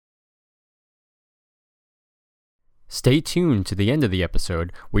Stay tuned to the end of the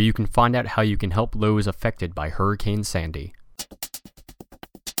episode where you can find out how you can help those affected by Hurricane Sandy.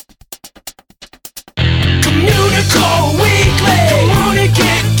 Communicore Weekly. Wanna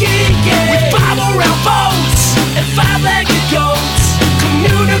get geeky with 5 around boats and 5-legged goats.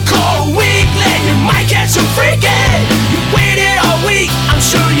 Communicore Weekly. You might catch some freaking. You waited all week. I'm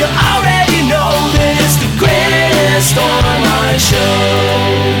sure you already know that it's the greatest online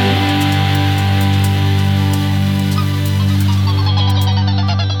show.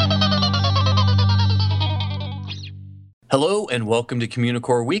 Hello and welcome to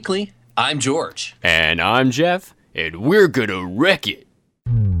Communicore Weekly. I'm George. And I'm Jeff, and we're gonna wreck it.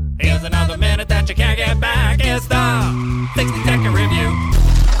 Here's another minute that you can't get back. It's the 60-second review.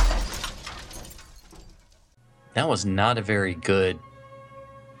 That was not a very good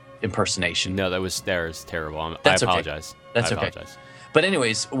impersonation. No, that was terrible. That's I apologize. Okay. That's I okay. apologize. But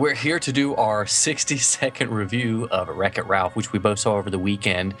anyways, we're here to do our 60-second review of Wreck-It Ralph, which we both saw over the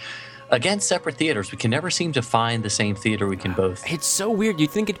weekend. Again, separate theaters. We can never seem to find the same theater we can both. It's so weird. You'd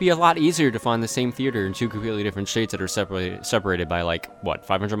think it'd be a lot easier to find the same theater in two completely different states that are separated by,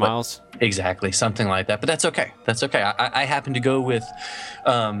 500 miles? Exactly, something like that. But that's okay. That's okay. I happen to go with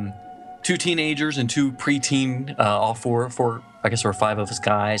two teenagers and two preteen, all four, I guess there were 5 of us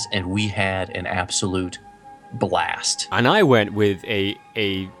guys, and we had an absolute blast. And I went with a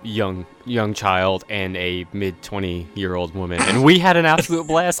young child and a mid-20-year-old woman, and we had an absolute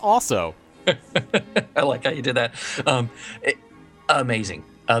blast also. I like how you did that. Amazing.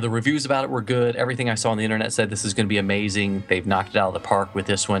 The reviews about it were good. Everything I saw on the internet said this is going to be amazing. They've knocked it out of the park with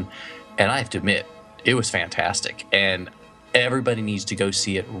this one. And I have to admit, it was fantastic. And everybody needs to go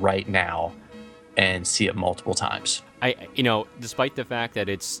see it right now and see it multiple times. Despite the fact that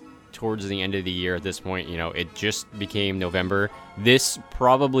it's towards the end of the year at this point, it just became November. This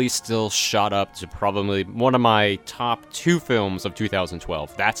probably still shot up to probably one of my top 2 films of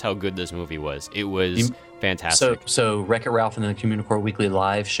 2012. That's how good this movie was. It was fantastic. So Wreck-It Ralph and the Communicore Weekly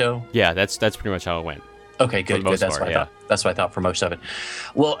live show? Yeah, that's pretty much how it went. Okay, good. That's what I thought. That's what I thought for most of it.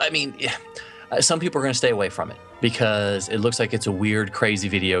 Well, I mean, some people are going to stay away from it because it looks like it's a weird, crazy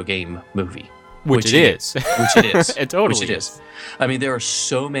video game movie. Which it is. Which it is. It totally Which it is. I mean, there are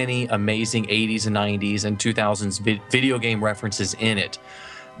so many amazing 80s and 90s and 2000s video game references in it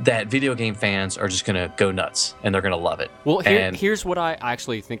that video game fans are just going to go nuts and they're going to love it. Well, here's what I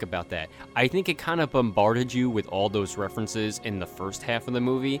actually think about that. I think it kind of bombarded you with all those references in the first half of the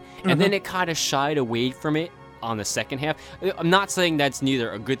movie, and then it kind of shied away from it on the second half. I'm not saying that's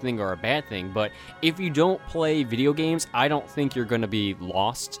neither a good thing or a bad thing, but if you don't play video games, I don't think you're going to be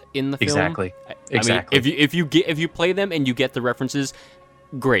lost in the film. Exactly. I mean, if you play them and you get the references,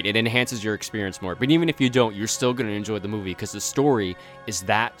 great. It enhances your experience more. But even if you don't, you're still going to enjoy the movie because the story is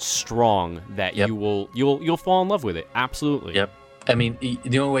that strong that you'll fall in love with it. Absolutely. Yep. I mean,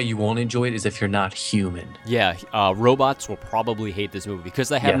 the only way you won't enjoy it is if you're not human. Yeah, robots will probably hate this movie because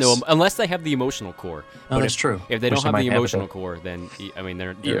they have unless they have the emotional core. Oh, that's true. If they don't have the emotional core, then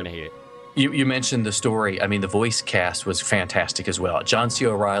they're going to hate it. You mentioned the story. I mean, the voice cast was fantastic as well. John C.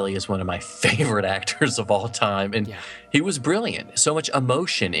 Reilly is one of my favorite actors of all time, and he was brilliant. So much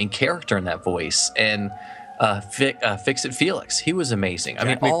emotion and character in that voice, and Fix-It Felix, he was amazing.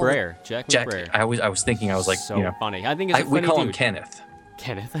 Jack McBrayer. I was thinking, so funny. I think it's a funny we call dude. him Kenneth.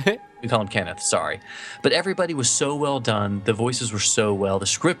 Kenneth. We call him Kenneth. Sorry, but everybody was so well done. The voices were so well. The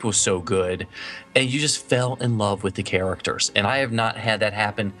script was so good, and you just fell in love with the characters. And I have not had that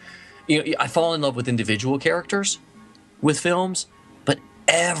happen. I fall in love with individual characters with films, but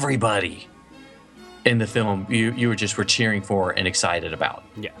everybody in the film you were cheering for and excited about.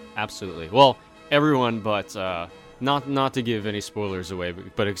 Yeah, absolutely. Well, everyone, but not to give any spoilers away,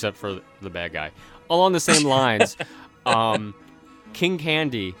 but except for the bad guy. Along the same lines, King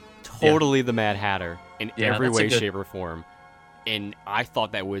Candy, totally the Mad Hatter in every way, shape, or form. And I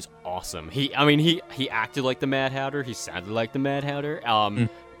thought that was awesome. He acted like the Mad Hatter. He sounded like the Mad Hatter.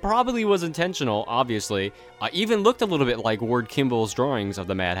 Probably was intentional, obviously. Even looked a little bit like Ward Kimball's drawings of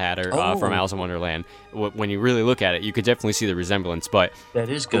the Mad Hatter from Alice in Wonderland. When you really look at it, you could definitely see the resemblance. But that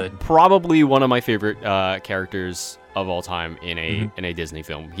is good. Probably one of my favorite characters of all time in a Disney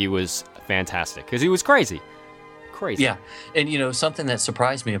film. He was fantastic because he was crazy. Yeah, and something that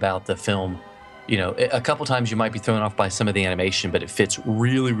surprised me about the film, a couple times you might be thrown off by some of the animation, but it fits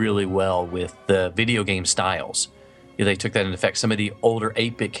really, really well with the video game styles. They took that into effect. Some of the older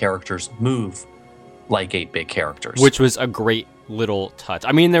 8-bit characters move like 8-bit characters. Which was a great little touch.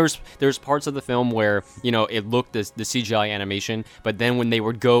 I mean, there's parts of the film where, you know, it looked the CGI animation, but then when they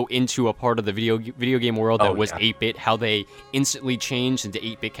would go into a part of the video game world that was 8-bit, how they instantly changed into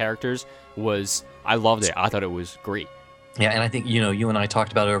 8-bit characters I loved it. I thought it was great. Yeah, and I think, you know, you and I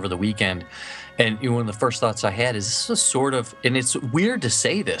talked about it over the weekend, and one of the first thoughts I had is this is sort of, and it's weird to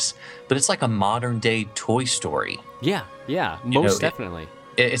say this, but it's like a modern day Toy Story. Yeah, most definitely.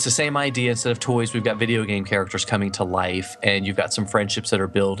 It's the same idea. Instead of toys, we've got video game characters coming to life, and you've got some friendships that are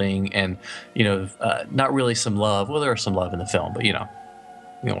building, and, you know, not really some love. Well, there is some love in the film, but, you know,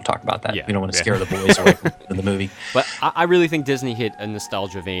 we don't talk about that. Yeah, we don't want to scare the boys away from the movie. But I really think Disney hit a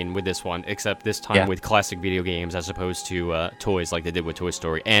nostalgia vein with this one, except this time with classic video games as opposed to toys like they did with Toy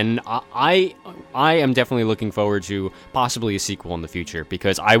Story. And I am definitely looking forward to possibly a sequel in the future,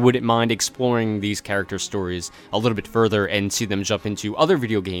 because I wouldn't mind exploring these character stories a little bit further and see them jump into other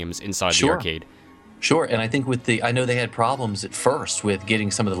video games inside the arcade. Sure, and I think I know they had problems at first with getting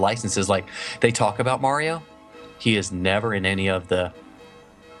some of the licenses. Like, they talk about Mario. He is never in any of the...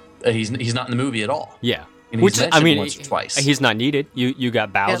 He's not in the movie at all. Yeah. And he's mentioned once or twice. He's not needed. You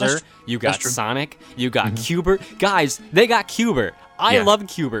got Bowser, you got Sonic, you got Q*bert. Guys, they got Q*bert. I loved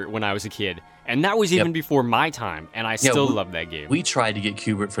Q*bert when I was a kid, and that was even before my time, and I still love that game. We tried to get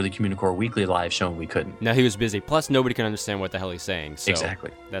Q*bert for the Communicore Weekly live show, and we couldn't. No, he was busy. Plus, nobody can understand what the hell he's saying. So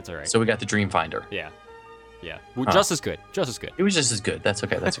exactly. That's all right. So we got the Dreamfinder. Yeah. Yeah, well, just as good. It was just as good. That's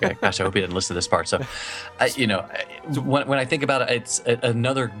okay. Gosh, I hope you didn't listen to this part. So, you know, when I think about it, it's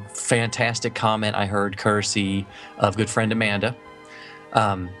another fantastic comment I heard courtesy of good friend Amanda,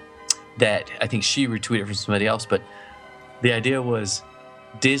 that I think she retweeted from somebody else. But the idea was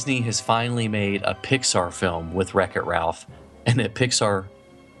Disney has finally made a Pixar film with Wreck-It Ralph, and that Pixar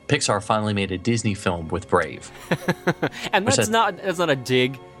finally made a Disney film with Brave. And that's not a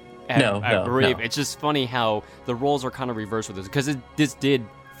dig. At Brave. No. It's just funny how the roles are kind of reversed with this, because this did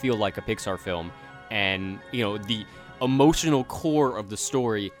feel like a Pixar film, and, you know, the emotional core of the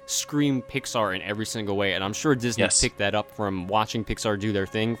story screamed Pixar in every single way, and I'm sure Disney picked that up from watching Pixar do their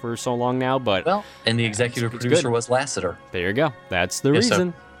thing for so long now. But and the executive producer was Lasseter. There you go. That's the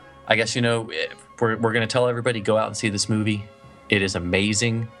reason. So I guess, you know, we're going to tell everybody, go out and see this movie. It is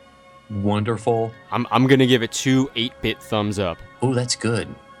amazing, wonderful. I'm going to give it 2 8-bit thumbs up. Oh, that's good.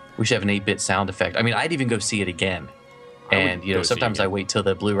 We should have an 8-bit sound effect. I mean, I'd even go see it again. And, you know, sometimes I wait till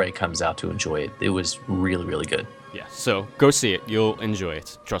the Blu-ray comes out to enjoy it. It was really, really good. Yeah, so go see it. You'll enjoy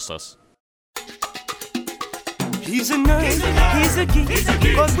it. Trust us. He's a nerd, he's a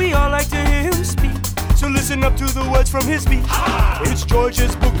geek, but we all like to hear him speak. So listen up to the words from his speech. It's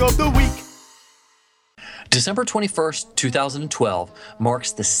George's Book of the Week. December 21st, 2012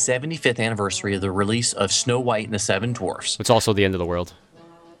 marks the 75th anniversary of the release of Snow White and the Seven Dwarfs. It's also the end of the world.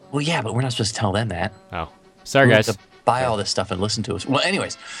 Well, yeah, but we're not supposed to tell them that. Oh, sorry, guys. We have to buy all this stuff and listen to us. Well,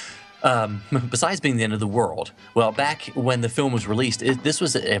 anyways, besides being the end of the world, well, back when the film was released, this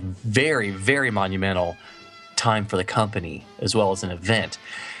was a very, very monumental time for the company, as well as an event.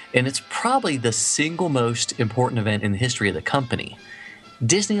 And it's probably the single most important event in the history of the company.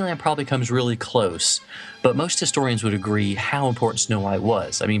 Disneyland probably comes really close, but most historians would agree how important Snow White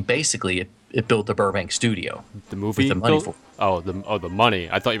was. I mean, basically, it built the Burbank studio. The movie? With the money for. The money.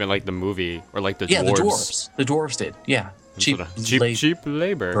 I thought you meant like the movie, or like the dwarves. Yeah, the dwarves. The dwarves did. Yeah. Cheap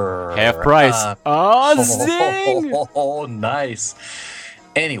labor. Half price. Zing! Oh, nice.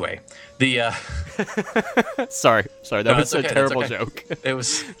 Anyway, the sorry, that was a terrible joke. It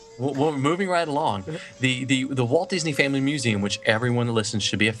was. Well, moving right along, the Walt Disney Family Museum, which everyone that listens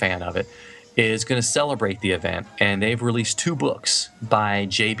should be a fan of it, is going to celebrate the event, and they've released 2 books by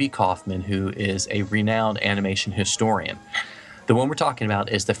J.B. Kaufman, who is a renowned animation historian. The one we're talking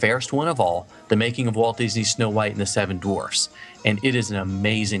about is The Fairest One of All, The Making of Walt Disney's Snow White and the Seven Dwarfs, and it is an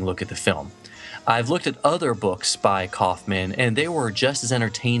amazing look at the film. I've looked at other books by Kaufman, and they were just as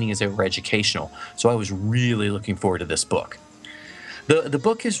entertaining as they were educational, so I was really looking forward to this book. The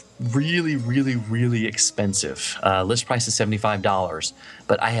book is really, really, really expensive. List price is $75,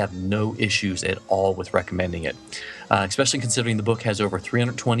 but I have no issues at all with recommending it, especially considering the book has over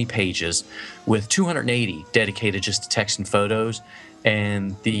 320 pages, with 280 dedicated just to text and photos,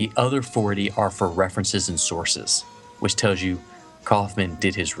 and the other 40 are for references and sources, which tells you Kaufman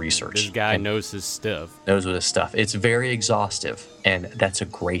did his research. This guy knows his stuff. Knows his stuff. It's very exhaustive, and that's a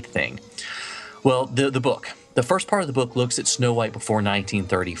great thing. Well, the book. The first part of the book looks at Snow White before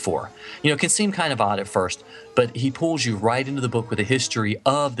 1934. You know, it can seem kind of odd at first, but he pulls you right into the book with the history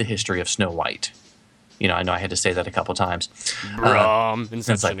of Snow White. I know I had to say that a couple times.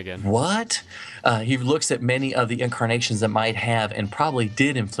 Inception It's like, again. what? He looks at many of the incarnations that might have and probably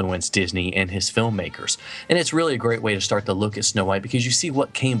did influence Disney and his filmmakers. And it's really a great way to start to look at Snow White because you see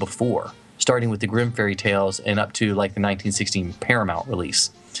what came before, starting with the Grimm fairy tales and up to like the 1916 Paramount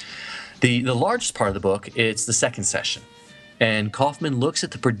release. The largest part of the book, it's the second session. And Kaufman looks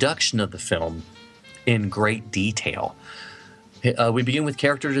at the production of the film in great detail. We begin with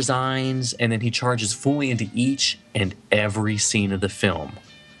character designs, and then he charges fully into each and every scene of the film.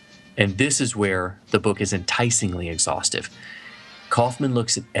 And this is where the book is enticingly exhaustive. Kaufman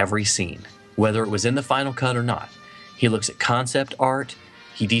looks at every scene, whether it was in the final cut or not. He looks at concept art,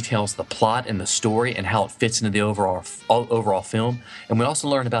 he details the plot and the story and how it fits into the overall film. And we also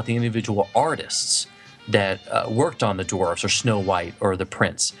learn about the individual artists that worked on the dwarves or Snow White or the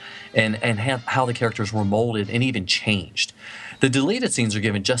prince, and how the characters were molded and even changed. The deleted scenes are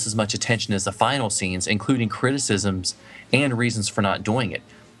given just as much attention as the final scenes, including criticisms and reasons for not doing it.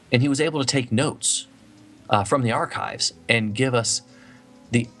 And he was able to take notes from the archives and give us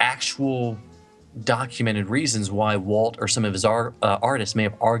the actual documented reasons why Walt or some of his artists may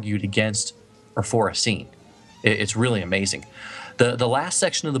have argued against or for a scene. It's really amazing. The last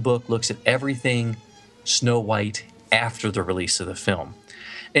section of the book looks at everything Snow White after the release of the film.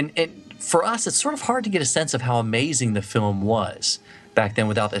 And for us, it's sort of hard to get a sense of how amazing the film was back then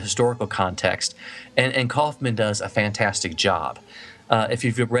without the historical context. And Kaufman does a fantastic job. If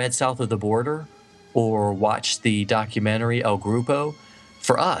you've read South of the Border or watched the documentary El Grupo,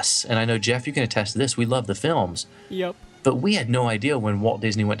 for us, and I know, Jeff, you can attest to this, we love the films. Yep. But we had no idea when Walt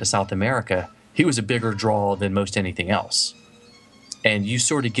Disney went to South America, he was a bigger draw than most anything else. And you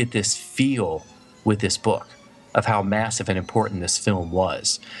sort of get this feel with this book of how massive and important this film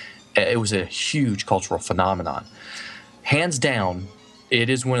was. It was a huge cultural phenomenon. Hands down, it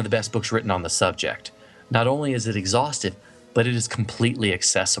is one of the best books written on the subject. Not only is it exhaustive, but it is completely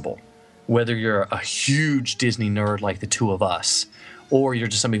accessible. Whether you're a huge Disney nerd like the two of us, or you're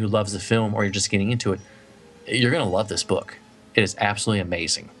just somebody who loves the film, or you're just getting into it, you're going to love this book. It is absolutely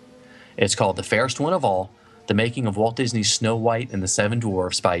amazing. It's called The Fairest One of All, The Making of Walt Disney's Snow White and the Seven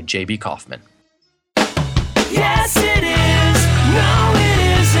Dwarfs by J.B. Kaufman. Yes, it is. No, it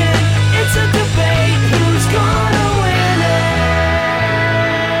isn't. It's a debate. Who's gonna win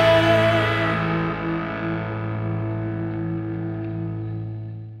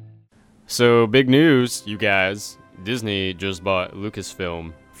it? So, big news, you guys. Disney just bought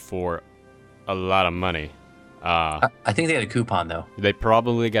Lucasfilm for a lot of money. I think they had a coupon, though. They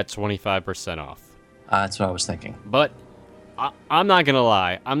probably got 25% off. That's what I was thinking. But I'm not going to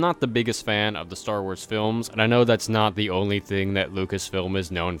lie. I'm not the biggest fan of the Star Wars films, and I know that's not the only thing that Lucasfilm is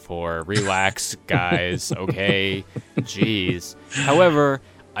known for. Relax, guys, okay? Jeez. However,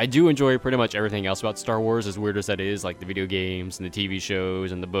 I do enjoy pretty much everything else about Star Wars, as weird as that is, like the video games and the TV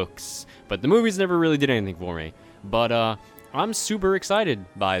shows and the books. But the movies never really did anything for me. But I'm super excited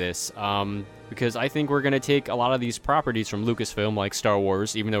by this because I think we're going to take a lot of these properties from Lucasfilm, like Star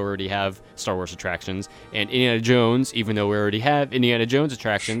Wars, even though we already have Star Wars attractions, and Indiana Jones, even though we already have Indiana Jones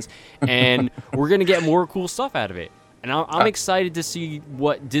attractions, and we're going to get more cool stuff out of it. And I'm excited to see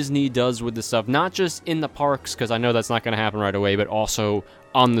what Disney does with this stuff, not just in the parks, because I know that's not going to happen right away, but also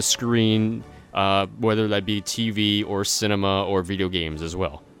on the screen, whether that be TV or cinema or video games as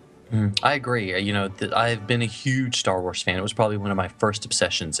well. I agree. I've been a huge Star Wars fan. It was probably one of my first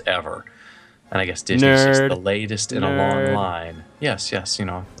obsessions ever. And I guess Disney's just the latest in a long line. Yes,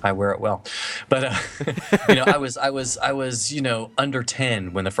 I wear it well. But I was under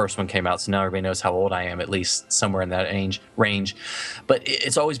 10 when the first one came out, so now everybody knows how old I am, at least somewhere in that range. But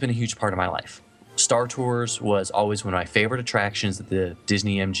it's always been a huge part of my life. Star Tours was always one of my favorite attractions at the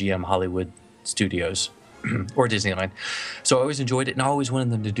Disney MGM Hollywood Studios. Or Disneyland. So I always enjoyed it, and I always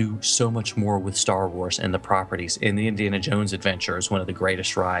wanted them to do so much more with Star Wars and the properties. And the Indiana Jones Adventure is one of the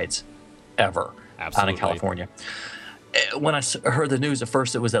greatest rides ever out in California. When I heard the news, at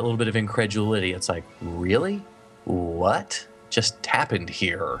first it was that little bit of incredulity. It's like, really? What just happened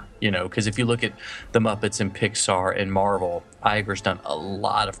here? Because if you look at the Muppets and Pixar and Marvel, Iger's done a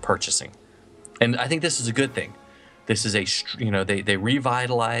lot of purchasing. And I think this is a good thing. This is they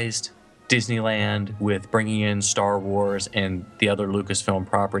revitalized Disneyland with bringing in Star Wars and the other Lucasfilm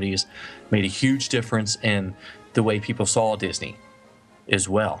properties, made a huge difference in the way people saw Disney as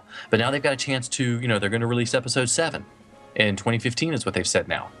well. But now they've got a chance to, they're going to release episode 7 in 2015 is what they've said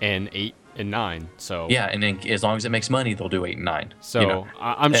now. And 8 and 9. So Yeah, and then as long as it makes money, they'll do 8 and 9. So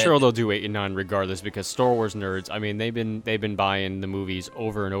I'm sure they'll do 8 and 9 regardless, because Star Wars nerds, I mean, they've been buying the movies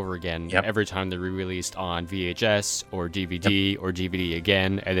over and over again every time they're re-released on VHS or DVD or DVD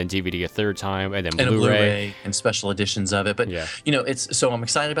again, and then DVD a third time, and then and Blu-ray. a Blu-ray and special editions of it. But it's so I'm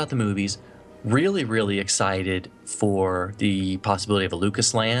excited about the movies. Really, really excited for the possibility of a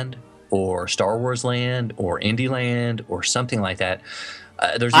Lucas Land or Star Wars Land or Indie Land or something like that.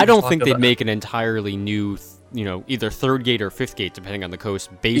 I don't think they'd make an entirely new, either third gate or fifth gate, depending on the coast,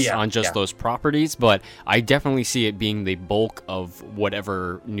 based on just those properties. But I definitely see it being the bulk of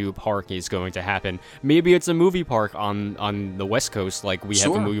whatever new park is going to happen. Maybe it's a movie park on the West Coast, like we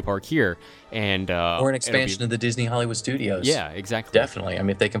have a movie park here, and or an expansion of the Disney Hollywood Studios. Yeah, exactly. Definitely. I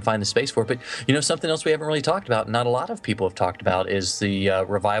mean, if they can find the space for it. But something else we haven't really talked about, not a lot of people have talked about, is the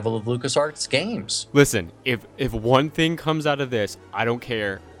revival of LucasArts games. Listen, if one thing comes out of this, I don't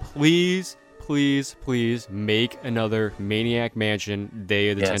care. Please make another Maniac Mansion Day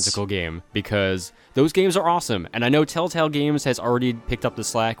of the Tentacle game, because those games are awesome. And I know Telltale Games has already picked up the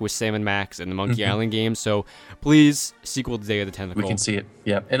slack with Sam & Max and the Monkey Island games, so please, sequel to Day of the Tentacle. We can see it,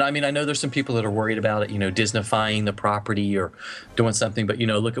 And I mean, I know there's some people that are worried about it, Disneyfying the property or doing something, but,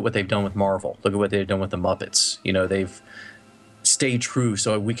 look at what they've done with Marvel. Look at what they've done with the Muppets. They've stayed true,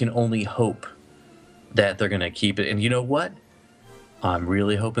 so we can only hope that they're going to keep it. And you know what? I'm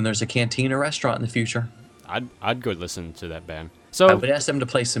really hoping there's a cantina restaurant in the future. I'd go listen to that band. So I would ask them to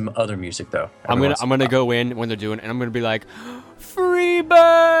play some other music though. I'm gonna go in when they're doing it, and I'm gonna be like, "Free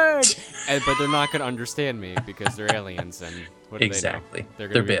bird," but they're not gonna understand me because they're aliens, and what do exactly. They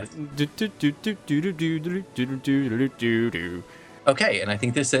know? They're Biff. Okay, and I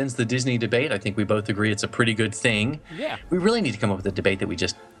think this ends the Disney debate. I think we both agree it's a pretty good thing. Yeah. We really need to come up with a debate that we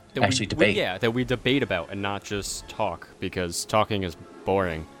just debate. That we debate about and not just talk, because talking is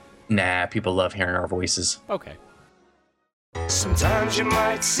boring. Nah, people love hearing our voices. Okay. Sometimes you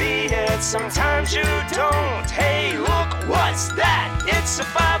might see it, sometimes you don't. Hey, look, what's that? It's a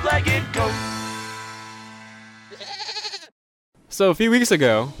 5-legged goat. So a few weeks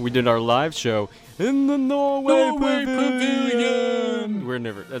ago, we did our live show in the Norway Pavilion.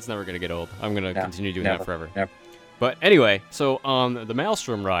 That's never gonna get old. I'm gonna continue doing that forever. Never. But anyway, so on the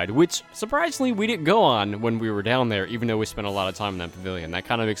Maelstrom ride, which surprisingly we didn't go on when we were down there, even though we spent a lot of time in that pavilion. That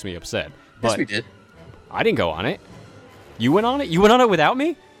kind of makes me upset. Yes, we did. I didn't go on it. You went on it? You went on it without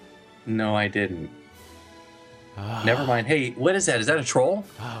me? No, I didn't. Never mind. Hey, what is that? Is that a troll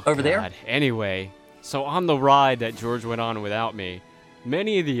over there? Anyway, so on the ride that George went on without me,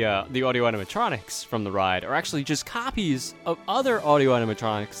 many of the audio animatronics from the ride are actually just copies of other audio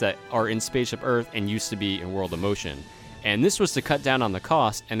animatronics that are in Spaceship Earth and used to be in World of Motion. And this was to cut down on the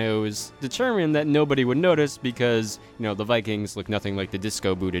cost, and it was determined that nobody would notice because, the Vikings look nothing like the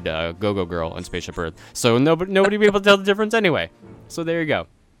disco-booted Go-Go Girl in Spaceship Earth. So nobody would be able to tell the difference anyway. So there you go.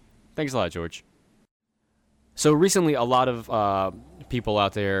 Thanks a lot, George. So recently, a lot of people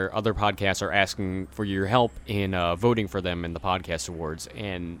out there, other podcasts, are asking for your help in voting for them in the podcast awards,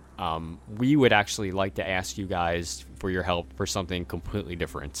 and we would actually like to ask you guys for your help for something completely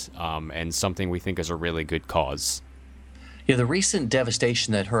different, and something we think is a really good cause. Yeah, the recent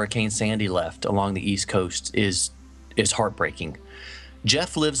devastation that Hurricane Sandy left along the East Coast is heartbreaking.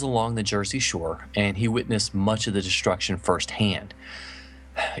 Jeff lives along the Jersey Shore, and he witnessed much of the destruction firsthand.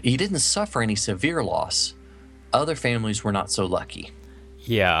 He didn't suffer any severe loss. Other families were not so lucky.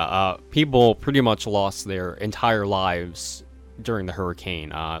 Yeah, people pretty much lost their entire lives during the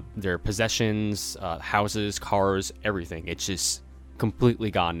hurricane. Their possessions, houses, cars, everything. It's just completely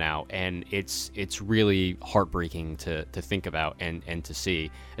gone now, and it's really heartbreaking to think about and to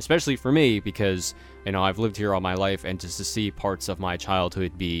see, especially for me, because I've lived here all my life, and just to see parts of my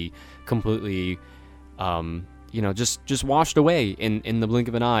childhood be completely just washed away in the blink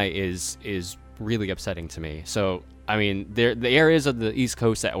of an eye is really upsetting to me. So I mean, the areas of the East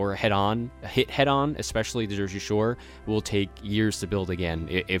Coast that were hit head on, especially the Jersey Shore, will take years to build again,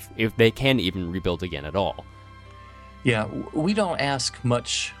 if they can even rebuild again at all. Yeah, we don't ask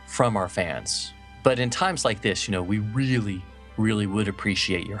much from our fans, but in times like this, we really, really would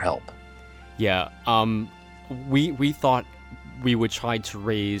appreciate your help. Yeah, we thought we would try to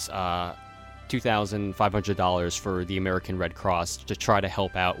raise $2,500 for the American Red Cross to try to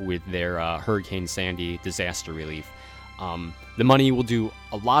help out with their Hurricane Sandy disaster relief. The money will do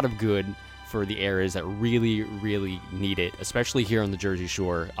a lot of good for the areas that really, really need it, especially here on the Jersey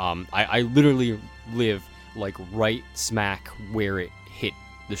Shore. I literally live like right smack where it hit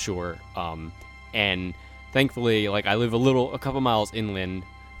the shore, and thankfully, like, I live a couple miles inland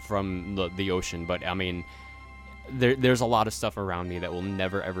from the ocean, but I mean, there's a lot of stuff around me that will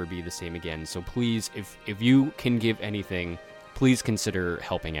never ever be the same again. So please, if you can give anything, please consider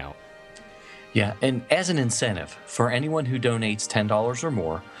helping out. Yeah, and as an incentive, for anyone who donates $10 or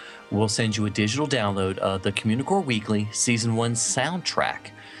more, we'll send you a digital download of the Communicore Weekly Season 1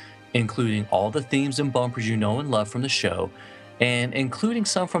 soundtrack, including all the themes and bumpers you know and love from the show, and including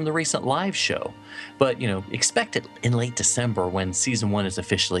some from the recent live show. But, expect it in late December when Season 1 is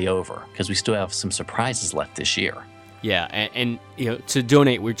officially over, because we still have some surprises left this year. Yeah, and to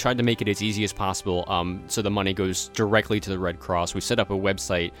donate, we tried to make it as easy as possible, so the money goes directly to the Red Cross. We set up a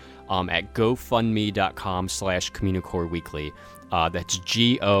website at gofundme.com/Communicore Weekly. That's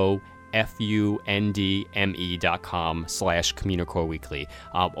GOFUNDME.com/Communicore Weekly.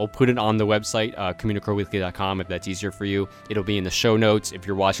 I'll put it on the website, CommunicoreWeekly.com, if that's easier for you. It'll be in the show notes. If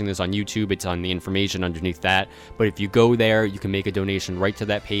you're watching this on YouTube, it's on the information underneath that. But if you go there, you can make a donation right to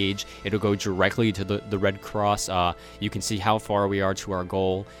that page. It'll go directly to the Red Cross. You can see how far we are to our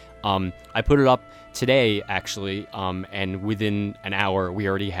goal. I put it up today, actually, and within an hour, we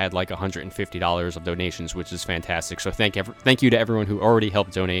already had like $150 of donations, which is fantastic. So thank you to everyone who already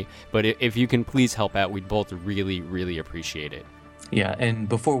helped donate. But if you can please help out, we'd both really, really appreciate it. Yeah, and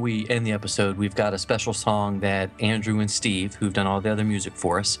before we end the episode, we've got a special song that Andrew and Steve, who've done all the other music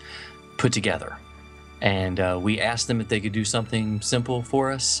for us, put together. And we asked them if they could do something simple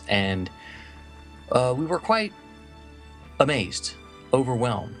for us, and we were quite amazed,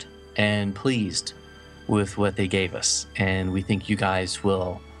 overwhelmed, and pleased with what they gave us, and we think you guys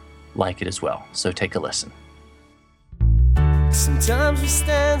will like it as well. So take a listen. Sometimes we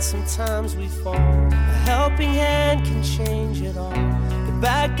stand, sometimes we fall. A helping hand can change it all. Get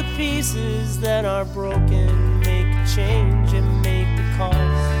back the pieces that are broken. Make a change and make the call.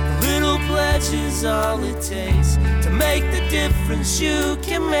 A little pledge is all it takes to make the difference you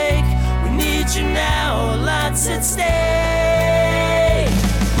can make. We need you now, a lot's at stake.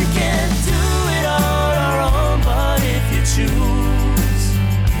 We can't do it on our own, but if you choose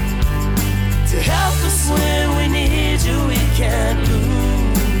to help us when we need you, we can't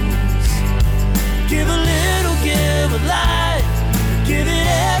lose. Give a little, give a lot, give it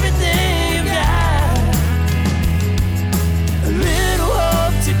everything you got. A little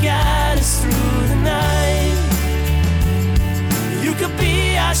hope to guide us through the night. You could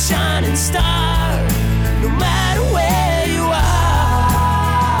be our shining star, no matter where you are.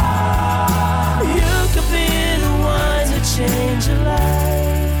 You could be the ones that change your life.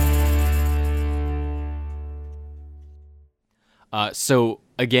 So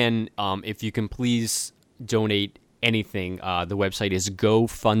again, if you can please donate anything, the website is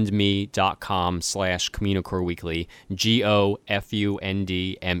gofundme.com/Communicore Weekly,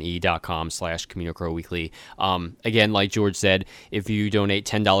 GOFUNDME.com/Communicore Weekly. Again, like George said, if you donate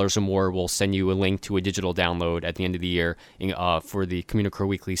 $10 or more, we'll send you a link to a digital download at the end of the year for the Communicore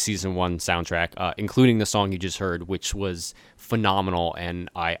Weekly Season 1 soundtrack, including the song you just heard, which was phenomenal, and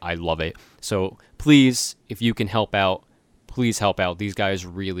I love it. So please, if you can help out, please help out. These guys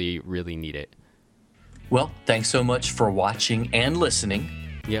really, really need it. Well, thanks so much for watching and listening.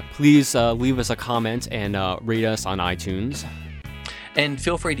 Yeah, please leave us a comment and rate us on iTunes. And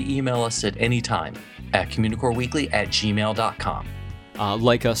feel free to email us at any time at communicoreweekly@gmail.com.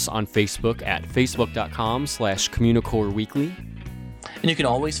 Like us on Facebook at facebook.com/Communicore Weekly. And you can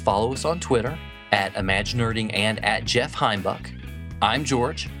always follow us on Twitter at ImagineNerding and at Jeff Heimbuck. I'm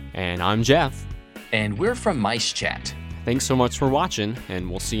George. And I'm Jeff. And we're from Mice Chat. Thanks so much for watching, and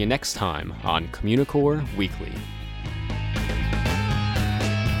we'll see you next time on Communicore Weekly.